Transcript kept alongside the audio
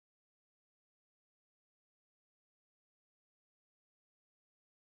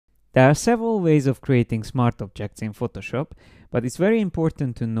There are several ways of creating smart objects in Photoshop, but it's very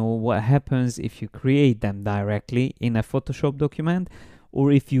important to know what happens if you create them directly in a Photoshop document,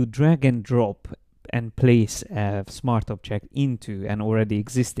 or if you drag and drop and place a smart object into an already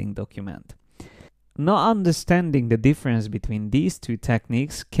existing document. Not understanding the difference between these two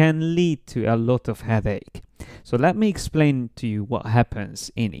techniques can lead to a lot of headache. So let me explain to you what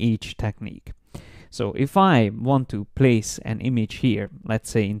happens in each technique. So if I want to place an image here, let's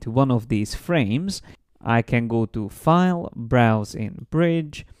say into one of these frames, I can go to File, Browse in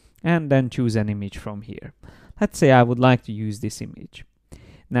Bridge, and then choose an image from here. Let's say I would like to use this image.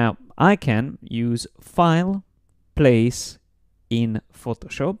 Now I can use File, Place in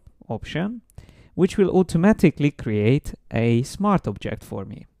Photoshop option, which will automatically create a smart object for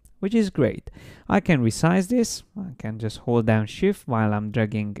me, which is great. I can resize this. I can just hold down Shift while I'm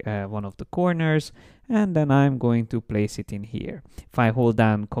dragging one of the corners, and then I'm going to place it in here. If I hold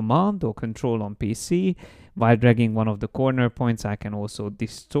down Command or Control on PC while dragging one of the corner points, I can also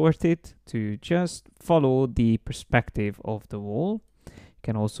distort it to just follow the perspective of the wall. You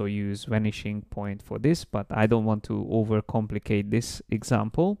can also use vanishing point for this, but I don't want to overcomplicate this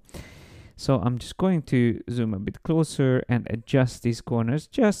example. So I'm just going to zoom a bit closer and adjust these corners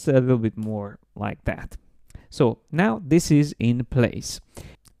just a little bit more like that. So now this is in place.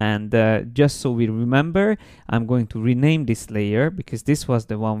 And just so we remember, I'm going to rename this layer because this was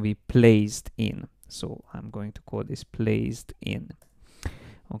the one we placed in. So I'm going to call this placed in.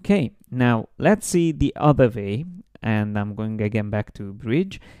 Okay, now let's see the other way. And I'm going again back to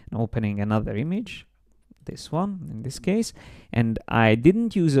Bridge and opening another image. This one in this case, and I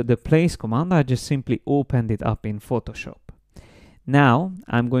didn't use the place command, I just simply opened it up in Photoshop. Now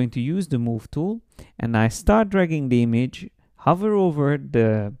I'm going to use the move tool and I start dragging the image, hover over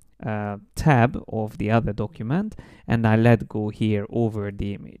the tab of the other document, and I let go here over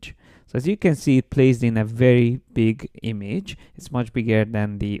the image. So as you can see, it placed in a very big image. It's much bigger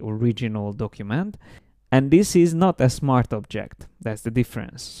than the original document. And this is not a smart object. That's the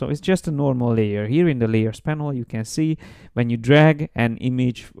difference. So it's just a normal layer. Here in the layers panel, you can see when you drag an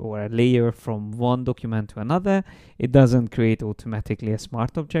image or a layer from one document to another, it doesn't create automatically a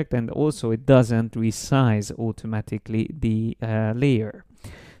smart object, and also it doesn't resize automatically the layer.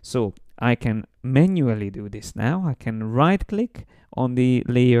 So I can manually do this now. I can right click on the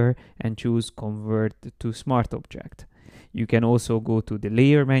layer and choose Convert to Smart Object. You can also go to the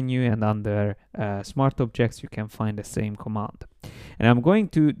layer menu, and under smart objects you can find the same command. And I'm going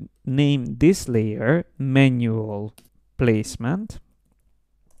to name this layer manual placement.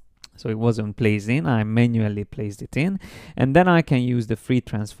 So it wasn't placed in, I manually placed it in. And then I can use the free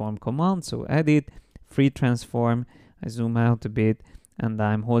transform command. So edit, free transform, I zoom out a bit, and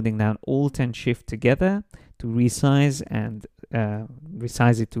I'm holding down Alt and Shift together to resize and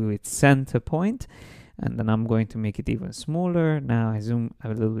resize it to its center point. And then I'm going to make it even smaller. Now I zoom a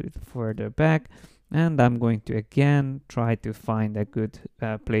little bit further back, and I'm going to again try to find a good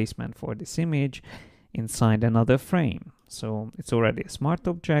placement for this image inside another frame. So it's already a smart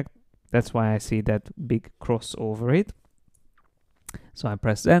object. That's why I see that big cross over it. So I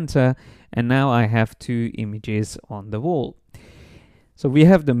press enter, and now I have two images on the wall. So we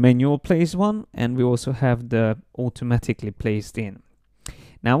have the manual place one, and we also have the automatically placed in.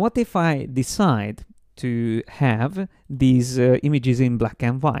 Now what if I decide to have these images in black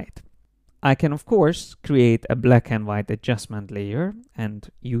and white? I can of course create a black and white adjustment layer and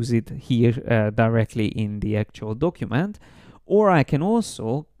use it here directly in the actual document, or I can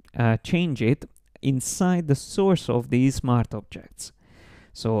also change it inside the source of these smart objects.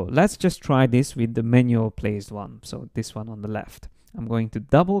 So let's just try this with the manual placed one, so this one on the left. I'm going to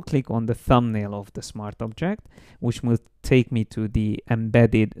double click on the thumbnail of the smart object, which will take me to the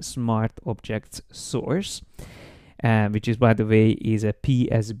embedded smart objects source, which is, by the way, is a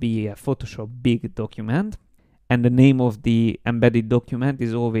PSB, a Photoshop big document. And the name of the embedded document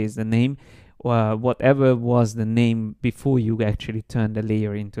is always the name, whatever was the name before you actually turn the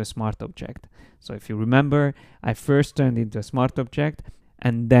layer into a smart object. So if you remember, I first turned it into a smart object,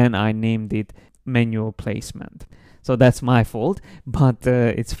 and then I named it manual placement. So that's my fault, but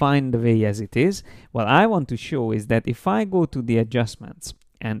it's fine the way as it is. What I want to show is that if I go to the adjustments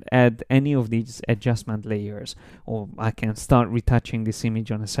and add any of these adjustment layers, or I can start retouching this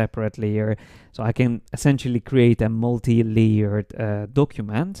image on a separate layer, so I can essentially create a multi-layered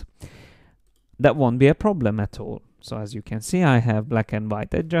document, that won't be a problem at all. So as you can see, I have black and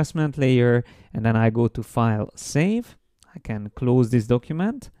white adjustment layer, and then I go to File, Save. I can close this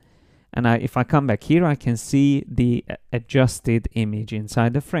document. And if I come back here, I can see the adjusted image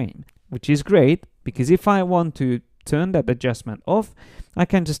inside the frame, which is great, because if I want to turn that adjustment off, I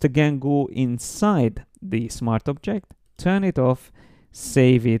can just again go inside the smart object, turn it off,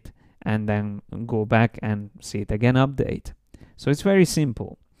 save it, and then go back and see it again update. So it's very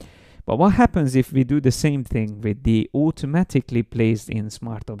simple. But what happens if we do the same thing with the automatically placed in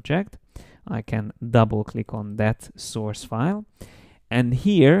smart object? I can double click on that source file, and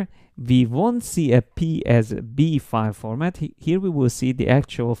here we won't see a PSB file format. Here we will see the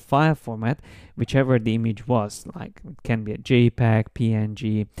actual file format, whichever the image was, like it can be a JPEG,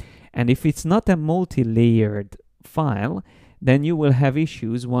 PNG, and if it's not a multi-layered file, then you will have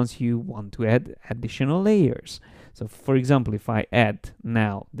issues once you want to add additional layers. So for example, if I add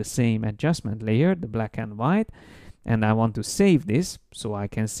now the same adjustment layer, the black and white, and I want to save this so I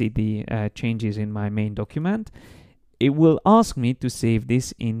can see the changes in my main document, it will ask me to save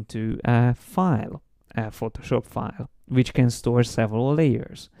this into a file, a Photoshop file, which can store several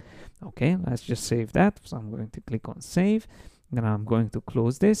layers. Okay, let's just save that. So I'm going to click on save, then I'm going to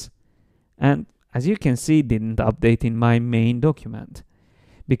close this, and as you can see, it didn't update in my main document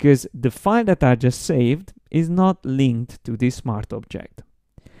because the file that I just saved is not linked to this smart object.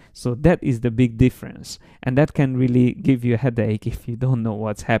 So that is the big difference, and that can really give you a headache if you don't know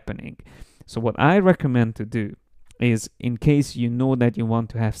what's happening. So what I recommend to do is, in case you know that you want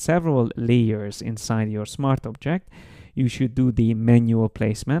to have several layers inside your smart object, you should do the manual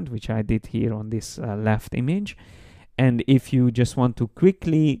placement, which I did here on this left image. And if you just want to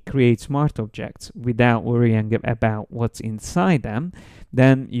quickly create smart objects without worrying about what's inside them,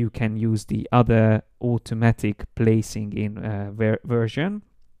 then you can use the other automatic placing in version,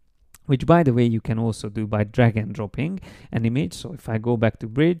 which by the way you can also do by drag and dropping an image. So if I go back to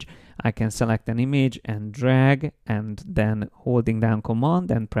Bridge, I can select an image and drag, and then holding down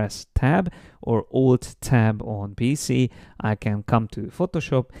Command and press Tab or Alt Tab on PC, I can come to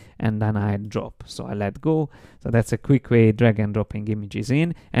Photoshop and then I drop. So I let go. So that's a quick way drag and dropping images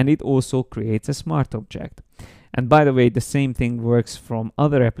in, and it also creates a smart object. And by the way, the same thing works from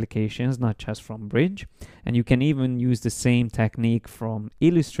other applications, not just from Bridge. And you can even use the same technique from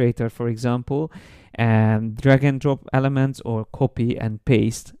Illustrator, for example, and drag and drop elements or copy and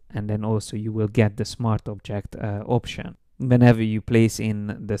paste. And then also you will get the smart object option whenever you place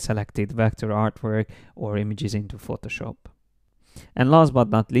in the selected vector artwork or images into Photoshop. And last but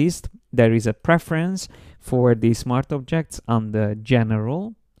not least, there is a preference for the smart objects under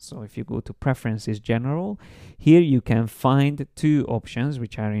General. So if you go to Preferences General, here you can find two options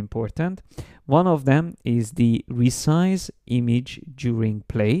which are important. One of them is the Resize Image During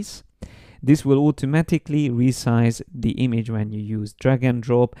Place. This will automatically resize the image when you use drag and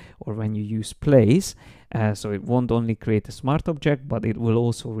drop or when you use place. So it won't only create a smart object, but it will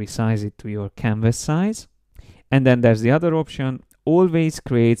also resize it to your canvas size. And then there's the other option, Always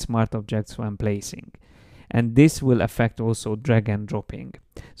Create Smart Objects When Placing. And this will affect also drag and dropping.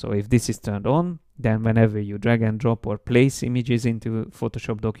 So if this is turned on, then whenever you drag and drop or place images into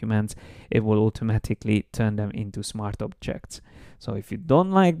Photoshop documents, it will automatically turn them into smart objects. So if you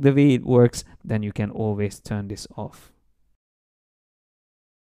don't like the way it works, then you can always turn this off.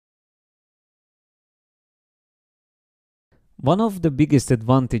 One of the biggest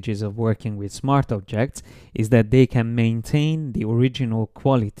advantages of working with smart objects is that they can maintain the original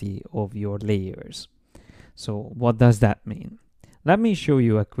quality of your layers. So what does that mean? Let me show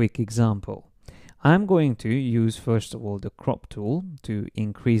you a quick example. I'm going to use first of all the crop tool to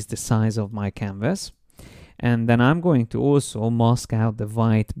increase the size of my canvas, and then I'm going to also mask out the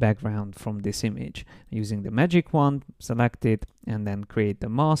white background from this image. Using the magic wand, select it and then create the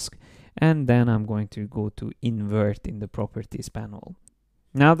mask, and then I'm going to go to invert in the properties panel.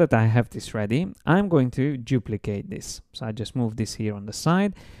 Now that I have this ready, I'm going to duplicate this. So I just move this here on the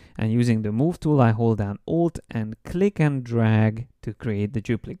side, and using the move tool, I hold down Alt and click and drag to create the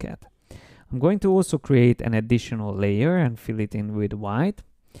duplicate. I'm going to also create an additional layer and fill it in with white,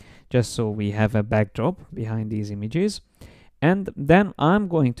 just so we have a backdrop behind these images. And then I'm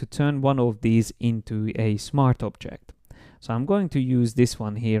going to turn one of these into a smart object. So I'm going to use this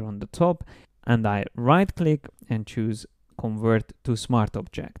one here on the top, and I right click and choose Convert to Smart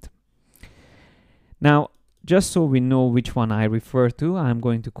Object. Now, just so we know which one I refer to, I'm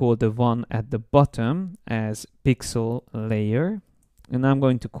going to call the one at the bottom as Pixel Layer, and I'm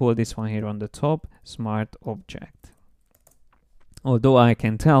going to call this one here on the top Smart Object. Although I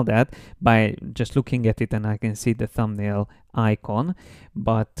can tell that by just looking at it and I can see the thumbnail icon,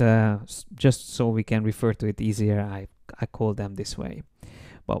 but just so we can refer to it easier, I call them this way.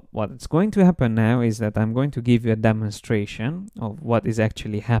 But what's going to happen now is that I'm going to give you a demonstration of what is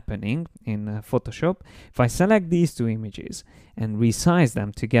actually happening in Photoshop. If I select these two images and resize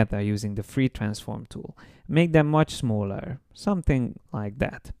them together using the free transform tool, make them much smaller, something like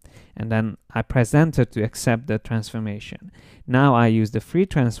that. And then I press enter to accept the transformation. Now I use the free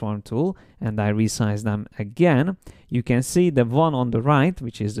transform tool and I resize them again. You can see the one on the right,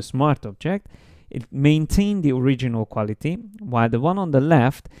 which is the smart object, it maintained the original quality, while the one on the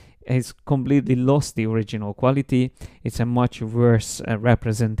left has completely lost the original quality. It's a much worse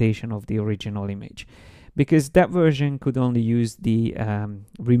representation of the original image, because that version could only use the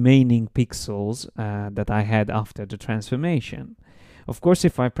remaining pixels that I had after the transformation. Of course,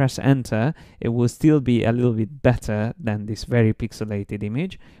 if I press enter, it will still be a little bit better than this very pixelated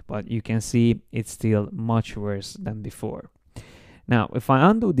image, but you can see it's still much worse than before. Now, if I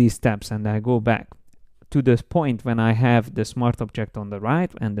undo these steps and I go back to the point when I have the smart object on the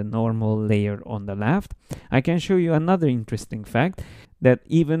right and the normal layer on the left, I can show you another interesting fact, that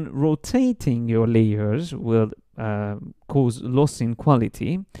even rotating your layers will cause loss in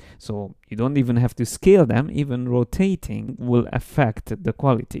quality. So you don't even have to scale them, even rotating will affect the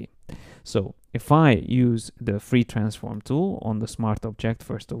quality. So if I use the free transform tool on the smart object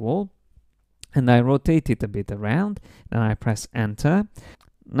first of all, and I rotate it a bit around, then I press enter.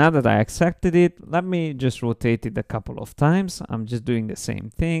 Now that I accepted it, let me just rotate it a couple of times. I'm just doing the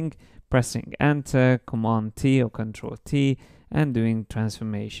same thing, pressing enter, Command T or Control T, and doing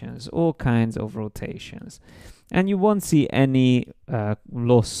transformations, all kinds of rotations. And you won't see any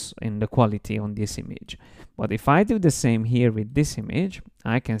loss in the quality on this image. But if I do the same here with this image,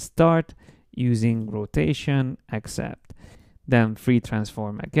 I can start using rotation, accept. Then free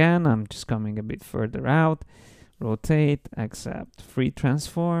transform again, I'm just coming a bit further out, rotate, accept, free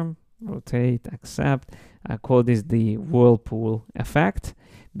transform, rotate, accept. I call this the whirlpool effect,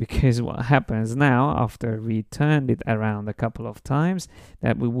 because what happens now after we turned it around a couple of times,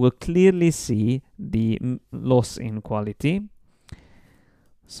 that we will clearly see the loss in quality.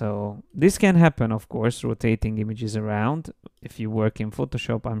 So this can happen, of course, rotating images around. If you work in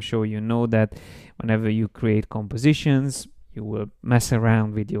Photoshop, I'm sure you know that whenever you create compositions, you will mess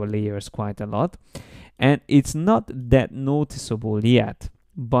around with your layers quite a lot, and it's not that noticeable yet,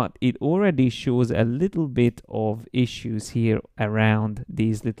 but it already shows a little bit of issues here around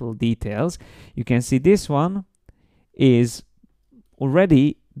these little details. You can see this one is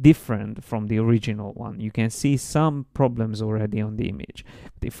already different from the original one. You can see some problems already on the image.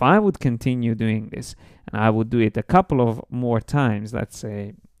 But if I would continue doing this, and I would do it a couple of more times, let's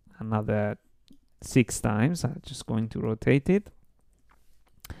say another 6 times, I'm just going to rotate it,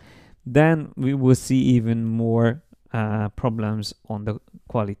 then we will see even more problems on the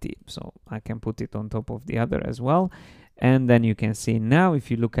quality. So I can put it on top of the other as well, and then you can see now if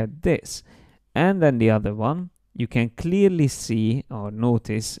you look at this and then the other one, you can clearly see or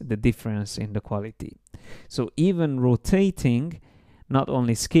notice the difference in the quality. So even rotating, not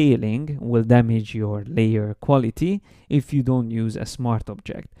only scaling, will damage your layer quality if you don't use a smart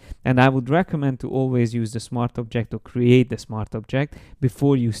object. And I would recommend to always use the smart object or create the smart object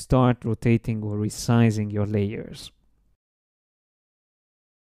before you start rotating or resizing your layers.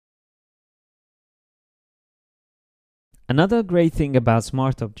 Another great thing about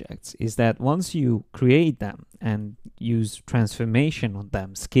smart objects is that once you create them and use transformation on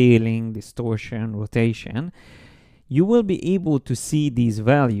them, scaling, distortion, rotation, you will be able to see these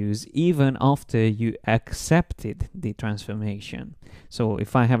values even after you accepted the transformation. So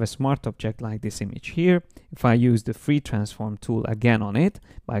if I have a smart object like this image here, if I use the free transform tool again on it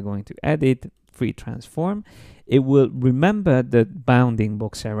by going to edit, free transform, it will remember the bounding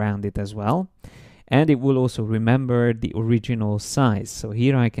box around it as well. And it will also remember the original size. So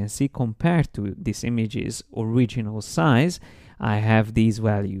here I can see compared to this image's original size, I have these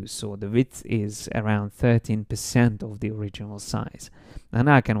values. So the width is around 13% of the original size. And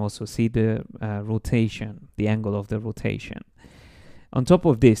I can also see the rotation, the angle of the rotation. On top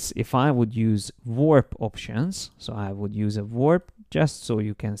of this, if I would use warp options, so I would use a warp just so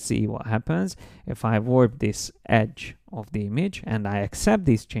you can see what happens. If I warp this edge of the image and I accept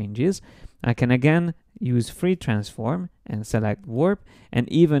these changes, I can again use free transform and select warp, and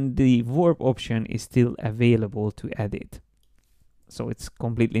even the warp option is still available to edit. So it's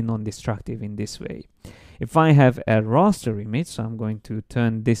completely non-destructive in this way. If I have a raster image, so I'm going to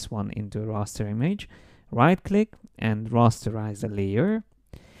turn this one into a raster image, right click and rasterize a layer.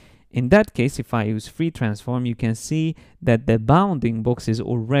 In that case, if I use free transform, you can see that the bounding box is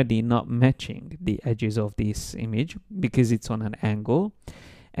already not matching the edges of this image because it's on an angle.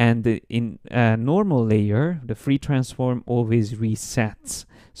 And in a normal layer, the free transform always resets,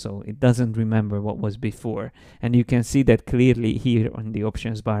 so it doesn't remember what was before. And you can see that clearly here on the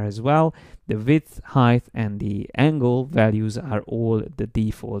options bar as well. The width, height, and the angle values are all the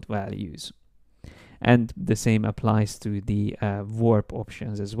default values. And the same applies to the warp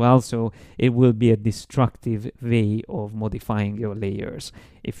options as well. So it will be a destructive way of modifying your layers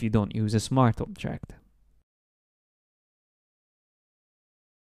if you don't use a smart object.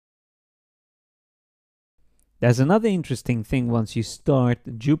 There's another interesting thing once you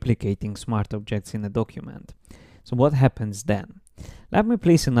start duplicating smart objects in a document. So what happens then? Let me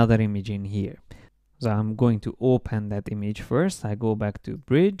place another image in here. So I'm going to open that image first. I go back to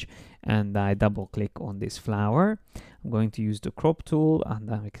bridge and I double click on this flower. I'm going to use the crop tool and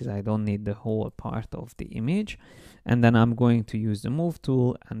because I don't need the whole part of the image. And then I'm going to use the move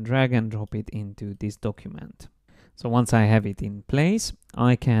tool and drag and drop it into this document. So once I have it in place,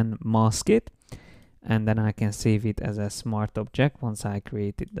 I can mask it. And then I can save it as a smart object once I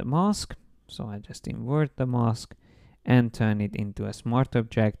created the mask. So I just invert the mask and turn it into a smart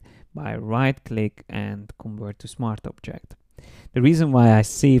object by right click and convert to smart object. The reason why I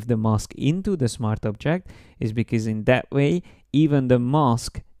save the mask into the smart object is because in that way even the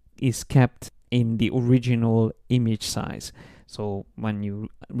mask is kept in the original image size. So when you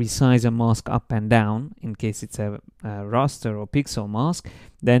resize a mask up and down, in case it's a raster or pixel mask,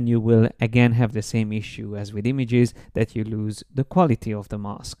 then you will again have the same issue as with images, that you lose the quality of the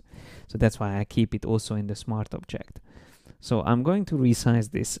mask. So that's why I keep it also in the smart object. So I'm going to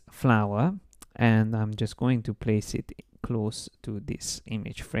resize this flower and I'm just going to place it close to this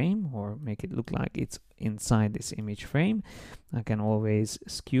image frame, or make it look like it's inside this image frame. I can always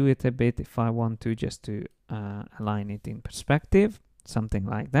skew it a bit if I want to, just to align it in perspective, something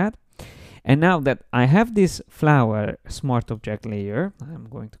like that. And now that I have this flower smart object layer, I'm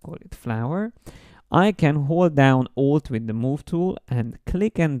going to call it flower, I can hold down Alt with the move tool and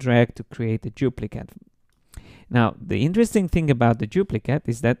click and drag to create a duplicate. Now the interesting thing about the duplicate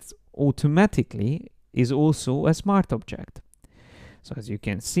is that automatically is also a smart object. So as you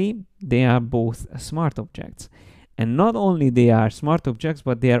can see, they are both smart objects. And not only they are smart objects,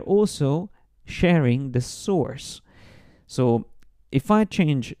 but they are also sharing the source. So if I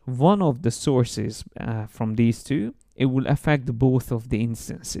change one of the sources from these two, it will affect both of the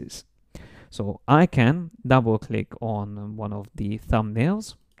instances. So I can double click on one of the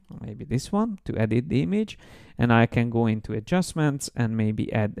thumbnails, maybe this one, to edit the image, and I can go into adjustments and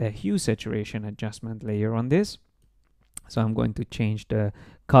maybe add a hue saturation adjustment layer on this. So I'm going to change the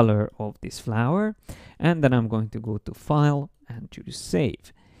color of this flower, and then I'm going to go to file and choose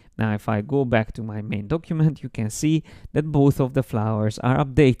save. Now if I go back to my main document, you can see that both of the flowers are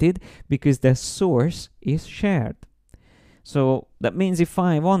updated because their source is shared. So that means if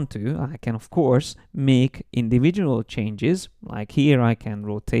I want to, I can of course make individual changes, like here I can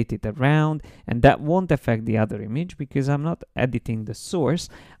rotate it around, and that won't affect the other image because I'm not editing the source,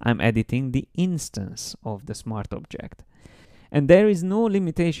 I'm editing the instance of the smart object. And there is no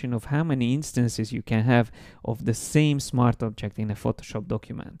limitation of how many instances you can have of the same smart object in a Photoshop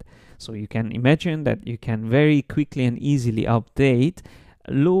document. So you can imagine that you can very quickly and easily update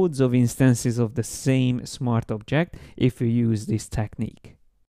loads of instances of the same smart object if you use this technique.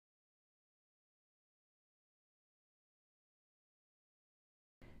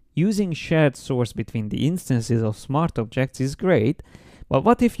 Using shared source between the instances of smart objects is great, but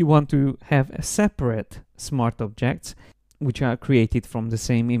what if you want to have a separate smart objects which are created from the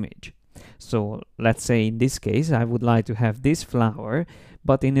same image? So let's say in this case I would like to have this flower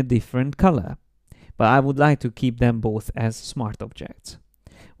but in a different color, but I would like to keep them both as smart objects.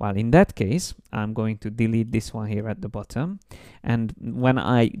 Well, in that case, I'm going to delete this one here at the bottom. And when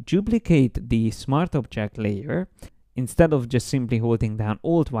I duplicate the smart object layer, instead of just simply holding down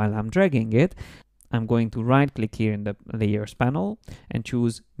Alt while I'm dragging it, I'm going to right click here in the layers panel and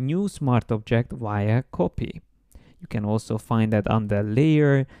choose new smart object via copy. You can also find that under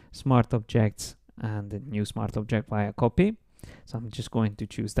layer, smart objects, and the new smart object via copy. So I'm just going to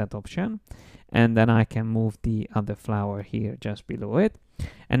choose that option. And then I can move the other flower here just below it.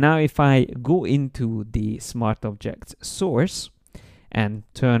 And now if I go into the smart objects source and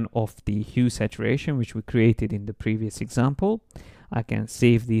turn off the hue saturation, which we created in the previous example, I can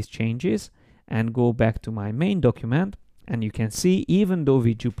save these changes and go back to my main document. And you can see, even though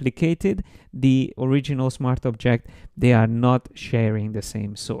we duplicated the original smart object, they are not sharing the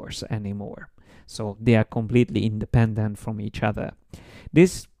same source anymore. So they are completely independent from each other.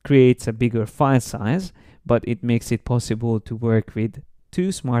 This creates a bigger file size, but it makes it possible to work with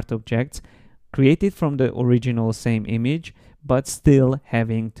two smart objects created from the original same image, but still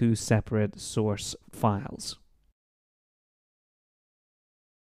having two separate source files.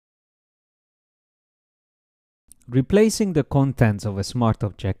 Replacing the contents of a smart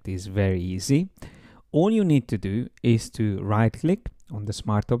object is very easy. All you need to do is to right-click on the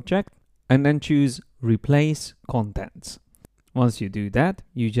smart object and then choose Replace Contents. Once you do that,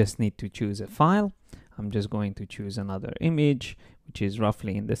 you just need to choose a file. I'm just going to choose another image, which is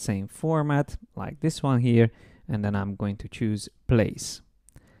roughly in the same format, like this one here, and then I'm going to choose Place.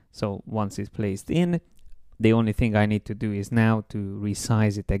 So once it's placed in, the only thing I need to do is now to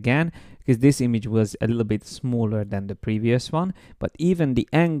resize it again, because this image was a little bit smaller than the previous one, but even the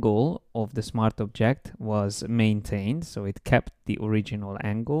angle of the smart object was maintained, so it kept the original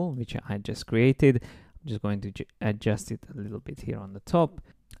angle which I just created. I'm just going to adjust it a little bit here on the top,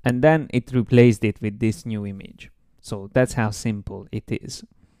 and then it replaced it with this new image. So that's how simple it is.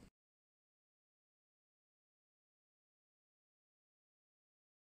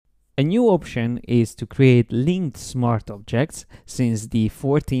 A new option is to create linked smart objects since the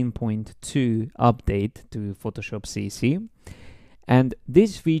 14.2 update to Photoshop CC. And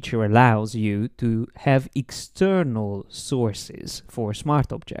this feature allows you to have external sources for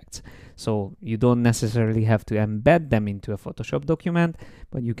smart objects. So you don't necessarily have to embed them into a Photoshop document,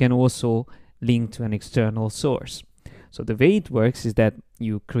 but you can also link to an external source. So the way it works is that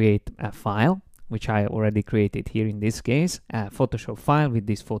you create a file, which I already created here in this case, a Photoshop file with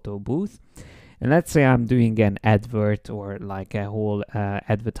this photo booth. And let's say I'm doing an advert or like a whole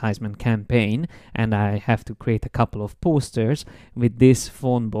advertisement campaign, and I have to create a couple of posters with this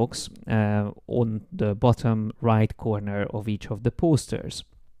phone box on the bottom right corner of each of the posters.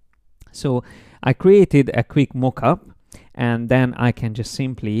 So I created a quick mock-up, and then I can just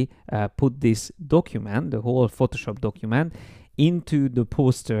simply put this document, the whole Photoshop document, into the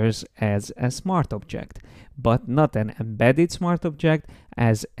posters as a smart object, but not an embedded smart object,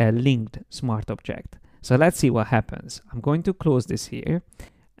 as a linked smart object. So let's see what happens. I'm going to close this here,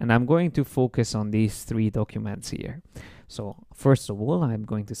 and I'm going to focus on these three documents here. So first of all, I'm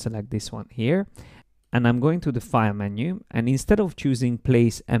going to select this one here, and I'm going to the File menu, and instead of choosing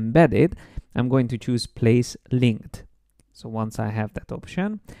Place Embedded, I'm going to choose Place Linked. So once I have that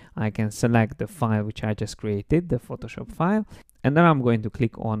option, I can select the file which I just created, the Photoshop file, and then I'm going to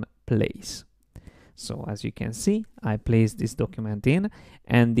click on Place. So as you can see, I placed this document in,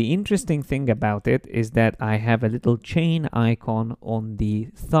 and the interesting thing about it is that I have a little chain icon on the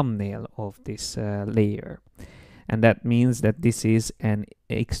thumbnail of this layer. And that means that this is an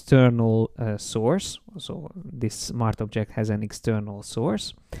external source. So this smart object has an external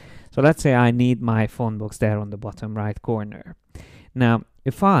source. So let's say I need my phone box there on the bottom right corner. Now,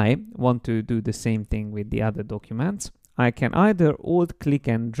 if I want to do the same thing with the other documents, I can either alt-click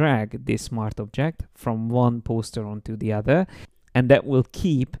and drag this smart object from one poster onto the other, and that will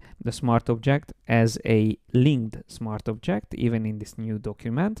keep the smart object as a linked smart object, even in this new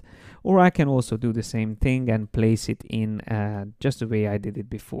document. Or I can also do the same thing and place it in just the way I did it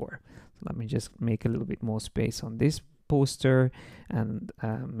before. So let me just make a little bit more space on this poster, and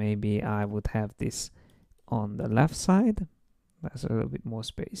maybe I would have this on the left side. There's a little bit more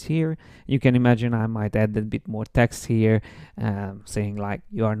space here. You can imagine I might add a bit more text here, saying like,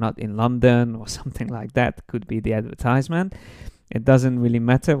 "You are not in London," or something like that. Could be the advertisement. It doesn't really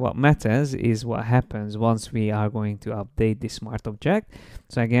matter. What matters is what happens once we are going to update the smart object.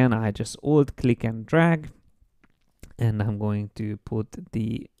 So again, I just alt-click and drag, and I'm going to put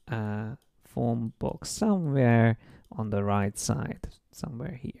the form box somewhere on the right side,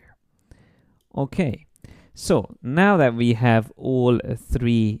 somewhere here. Okay. So now that we have all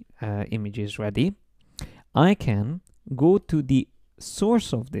three images ready, I can go to the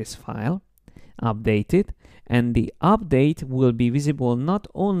source of this file, update it, and the update will be visible not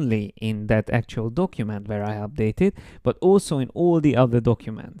only in that actual document where I updated, but also in all the other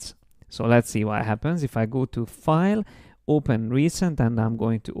documents. So let's see what happens if I go to File, Open Recent, and I'm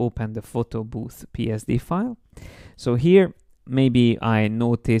going to open the Photo Booth PSD file. So here, maybe I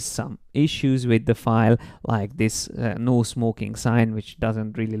notice some issues with the file, like this no smoking sign, which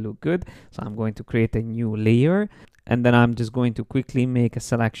doesn't really look good. So I'm going to create a new layer, and then I'm just going to quickly make a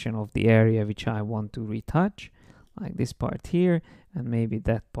selection of the area which I want to retouch, like this part here, and maybe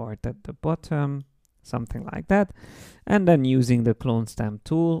that part at the bottom, something like that. And then using the clone stamp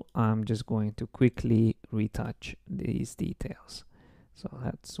tool, I'm just going to quickly retouch these details. So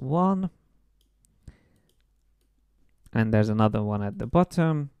that's one. And there's another one at the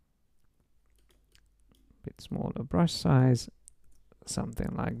bottom, bit smaller brush size,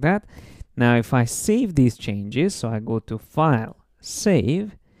 something like that. Now if I save these changes, so I go to File,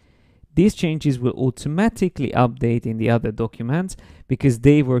 Save, these changes will automatically update in the other documents because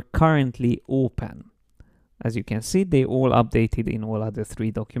they were currently open. As you can see, they all updated in all other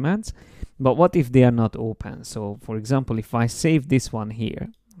 3 documents. But what if they are not open? So for example, if I save this one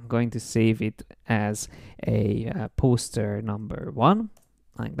here, I'm going to save it as a poster number 1,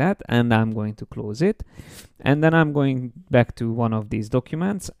 like that, and I'm going to close it. And then I'm going back to one of these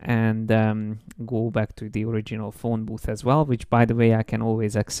documents and go back to the original phone booth as well, which by the way I can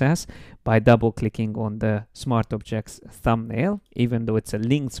always access by double clicking on the smart object's thumbnail. Even though it's a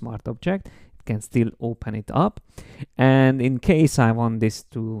linked smart object, it can still open it up. And in case I want this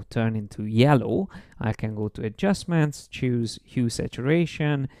to turn into yellow, I can go to adjustments, choose hue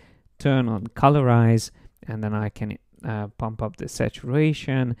saturation, turn on colorize, and then I can pump up the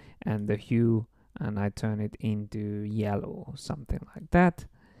saturation and the hue, and I turn it into yellow, something like that,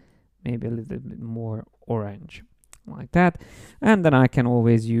 maybe a little bit more orange, like that. And then I can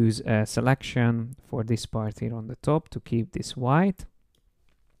always use a selection for this part here on the top to keep this white.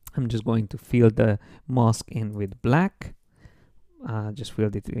 I'm just going to fill the mask in with black, just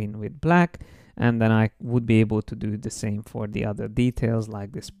filled it in with black, and then I would be able to do the same for the other details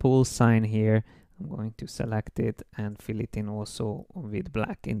like this pull sign here. I'm going to select it and fill it in also with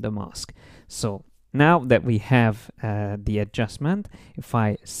black in the mask. So now that we have the adjustment, if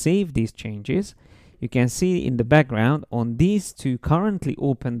I save these changes, you can see in the background on these 2 currently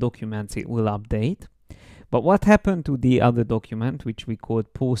open documents it will update. But what happened to the other document, which we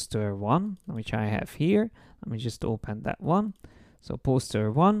called poster 1, which I have here? Let me just open that one. So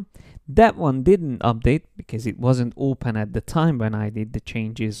poster 1, that one didn't update because it wasn't open at the time when I did the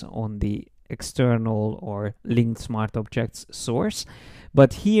changes on the external or linked smart objects source.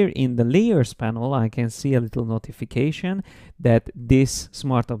 But here in the layers panel, I can see a little notification that this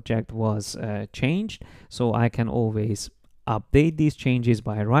smart object was changed. So I can always update these changes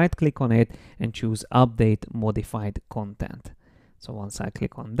by right click on it and choose update modified content. So once I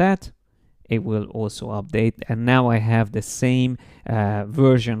click on that, it will also update, and now I have the same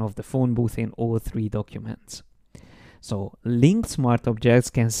version of the phone booth in all 3 documents. So linked smart objects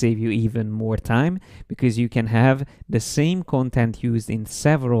can save you even more time because you can have the same content used in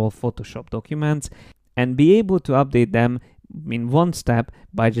several Photoshop documents and be able to update them in one step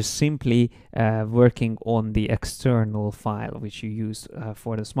by just simply working on the external file which you use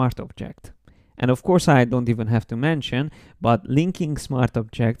for the smart object. And of course, I don't even have to mention, but linking smart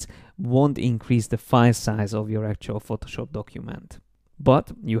objects won't increase the file size of your actual Photoshop document.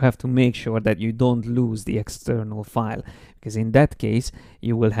 But you have to make sure that you don't lose the external file, because in that case,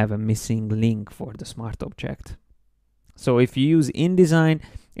 you will have a missing link for the smart object. So if you use InDesign,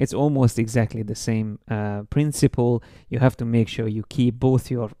 it's almost exactly the same principle. You have to make sure you keep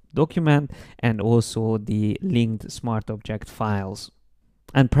both your document and also the linked smart object files,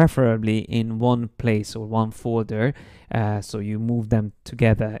 and preferably in one place or one folder, so you move them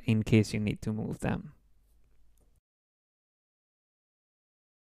together in case you need to move them.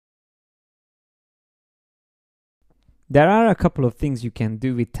 There are a couple of things you can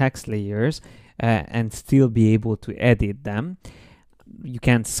do with text layers and still be able to edit them. You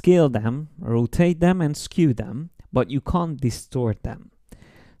can scale them, rotate them, and skew them, but you can't distort them.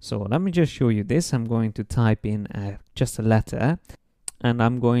 So let me just show you this. I'm going to type in just a letter, and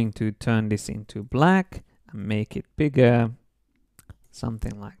I'm going to turn this into black and make it bigger,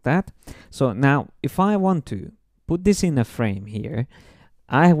 something like that. So now if I want to put this in a frame here,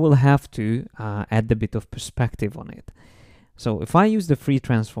 I will have to add a bit of perspective on it. So if I use the free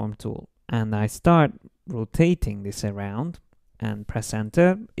transform tool and I start rotating this around and press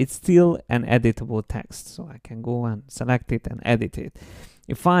enter, it's still an editable text. So I can go and select it and edit it.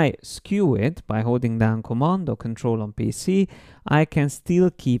 If I skew it by holding down Command or Control on PC, I can still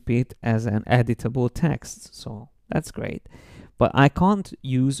keep it as an editable text. So that's great. But I can't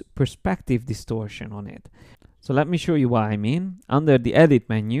use perspective distortion on it. So let me show you what I mean. Under the Edit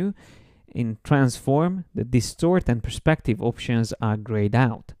menu, in Transform, the Distort and Perspective options are grayed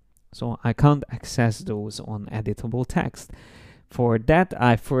out. So I can't access those on editable text. For that,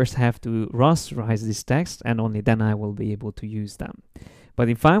 I first have to rasterize this text, and only then I will be able to use them. But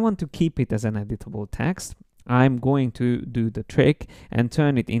if I want to keep it as an editable text, I'm going to do the trick and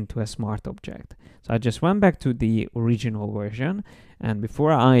turn it into a smart object. So I just went back to the original version, and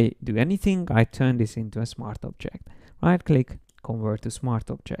before I do anything, I turn this into a smart object. Right click, convert to smart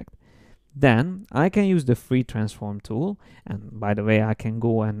object. Then I can use the free transform tool, and by the way, I can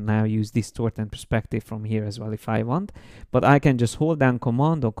go and now use distort and perspective from here as well if I want, but I can just hold down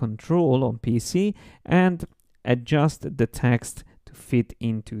Command or Control on PC and adjust the text to fit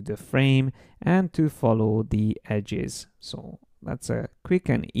into the frame and to follow the edges. So That's a quick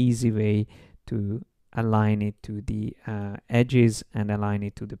and easy way to align it to the edges and align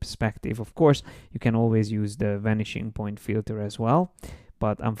it to the perspective. Of course, you can always use the vanishing point filter as well,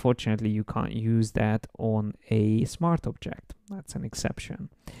 but unfortunately you can't use that on a smart object. That's an exception,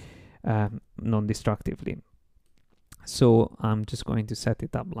 non-destructively. So I'm just going to set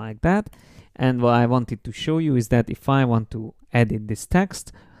it up like that. And what I wanted to show you is that if I want to edit this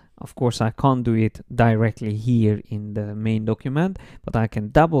text, of course I can't do it directly here in the main document, but I can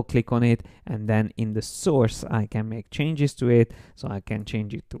double click on it, and then in the source I can make changes to it. So I can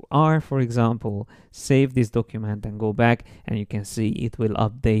change it to R, for example, save this document and go back, and you can see it will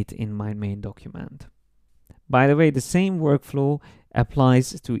update in my main document. By the way, the same workflow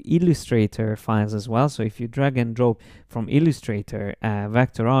applies to Illustrator files as well. So if you drag and drop from Illustrator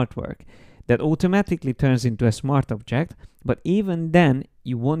vector artwork, that automatically turns into a smart object, but even then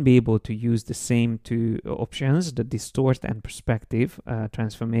you won't be able to use the same two options, the distort and perspective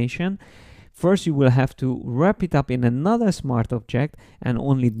transformation. First you will have to wrap it up in another smart object, and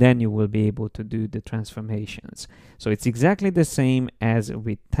only then you will be able to do the transformations. So it's exactly the same as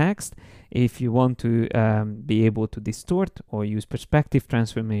with text. If you want to be able to distort or use perspective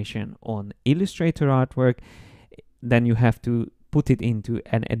transformation on Illustrator artwork, then you have to put it into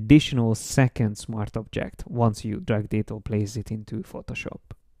an additional second smart object once you dragged it or placed it into Photoshop.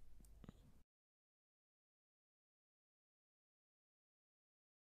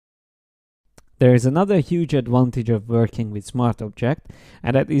 There is another huge advantage of working with smart object,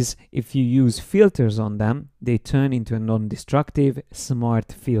 and that is if you use filters on them, they turn into a non-destructive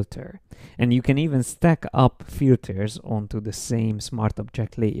smart filter. And you can even stack up filters onto the same smart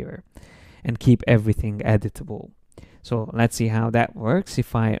object layer and keep everything editable. So let's see how that works.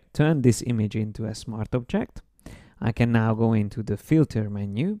 If I turn this image into a smart object, I can now go into the filter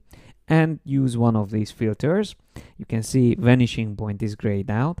menu and use one of these filters. You can see vanishing point is grayed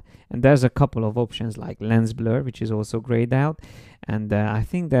out, and there's a couple of options like lens blur, which is also grayed out, and I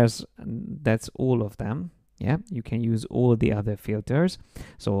think that's all of them. Yeah, you can use all the other filters.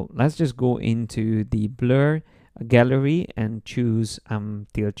 So let's just go into the blur gallery and choose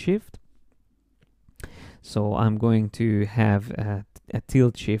tilt shift. So I'm going to have a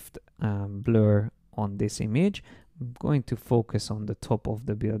tilt shift blur on this image. I'm going to focus on the top of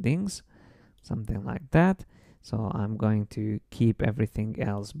the buildings, something like that. So I'm going to keep everything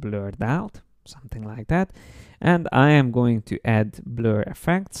else blurred out, something like that. And I am going to add blur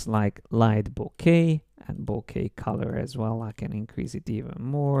effects like light bokeh and bokeh color as well. I can increase it even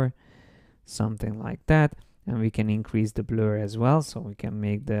more, something like that. And we can increase the blur as well, so we can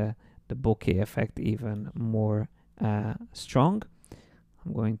make the bokeh effect even more strong.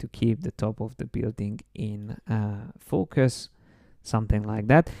 I'm going to keep the top of the building in focus, something like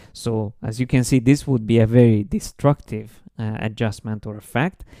that. So as you can see, this would be a very destructive adjustment or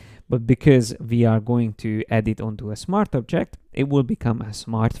effect, but because we are going to add it onto a smart object, it will become a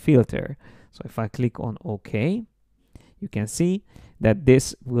smart filter. So if I click on OK, you can see that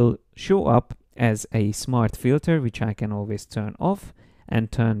this will show up as a smart filter, which I can always turn off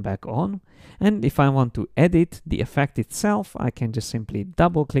and turn back on. And if I want to edit the effect itself, I can just simply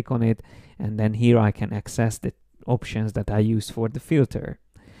double click on it, and then here I can access the options that I use for the filter.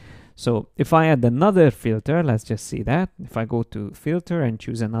 So if I add another filter, let's just see that. If I go to filter and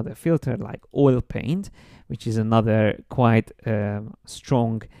choose another filter like oil paint, which is another quite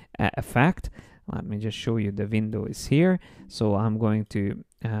strong effect. Let me just show you, the window is here. So I'm going to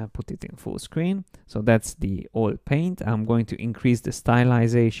put it in full screen. So that's the oil paint. I'm going to increase the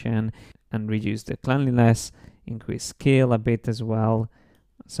stylization and reduce the cleanliness, increase scale a bit as well,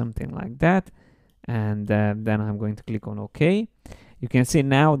 something like that. And then I'm going to click on OK. You can see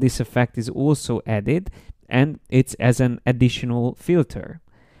now this effect is also added, and it's as an additional filter.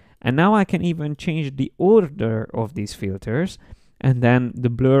 And now I can even change the order of these filters, and then the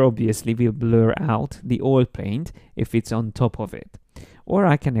blur obviously will blur out the oil paint if it's on top of it. Or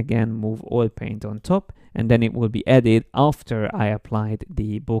I can again move oil paint on top, and then it will be added after I applied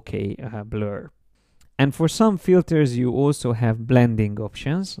the bokeh blur. And for some filters you also have blending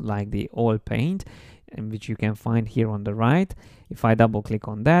options like the oil paint, which you can find here on the right. If I double click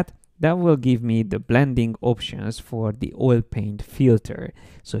on that, that will give me the blending options for the oil paint filter.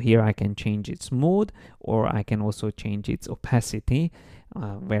 So here I can change its mode, or I can also change its opacity,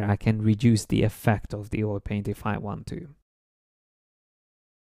 where I can reduce the effect of the oil paint if I want to.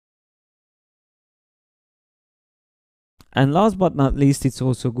 And last but not least, it's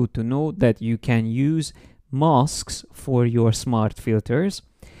also good to know that you can use masks for your smart filters.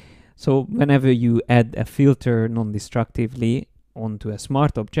 So whenever you add a filter non-destructively onto a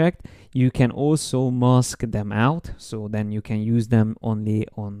smart object, you can also mask them out, so then you can use them only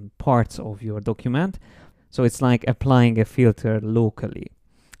on parts of your document. So it's like applying a filter locally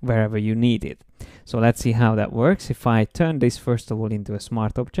wherever you need it. So let's see how that works. If I turn this first of all into a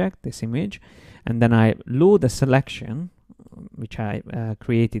smart object, this image, and then I load a selection which I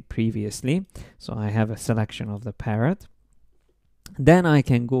created previously, so I have a selection of the parrot, then I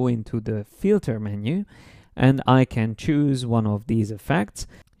can go into the filter menu and I can choose one of these effects,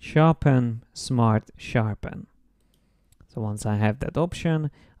 sharpen, smart sharpen. So once I have that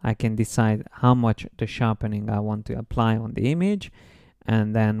option, I can decide how much the sharpening I want to apply on the image.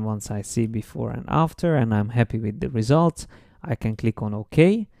 And then once I see before and after and I'm happy with the results, I can click on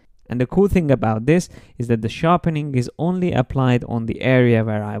OK. And the cool thing about this is that the sharpening is only applied on the area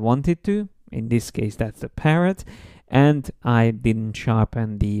where I want it to. In this case, that's the parrot. And I didn't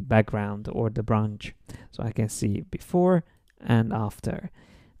sharpen the background or the branch. So I can see before and after.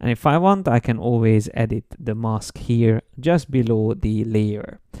 And if I want, I can always edit the mask here just below the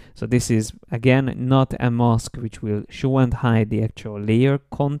layer. So this is, again, not a mask which will show and hide the actual layer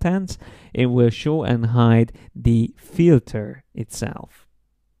contents. It will show and hide the filter itself.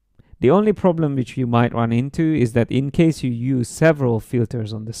 The only problem which you might run into is that in case you use several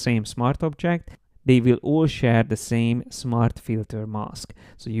filters on the same smart object, they will all share the same smart filter mask.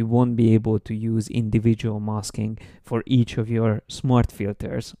 So you won't be able to use individual masking for each of your smart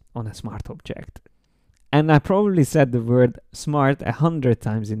filters on a smart object. And I probably said the word smart 100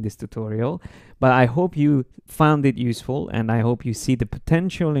 times in this tutorial, but I hope you found it useful and I hope you see the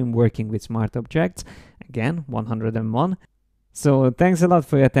potential in working with smart objects. Again, 101. So thanks a lot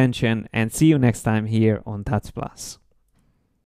for your attention and see you next time here on Tuts Plus.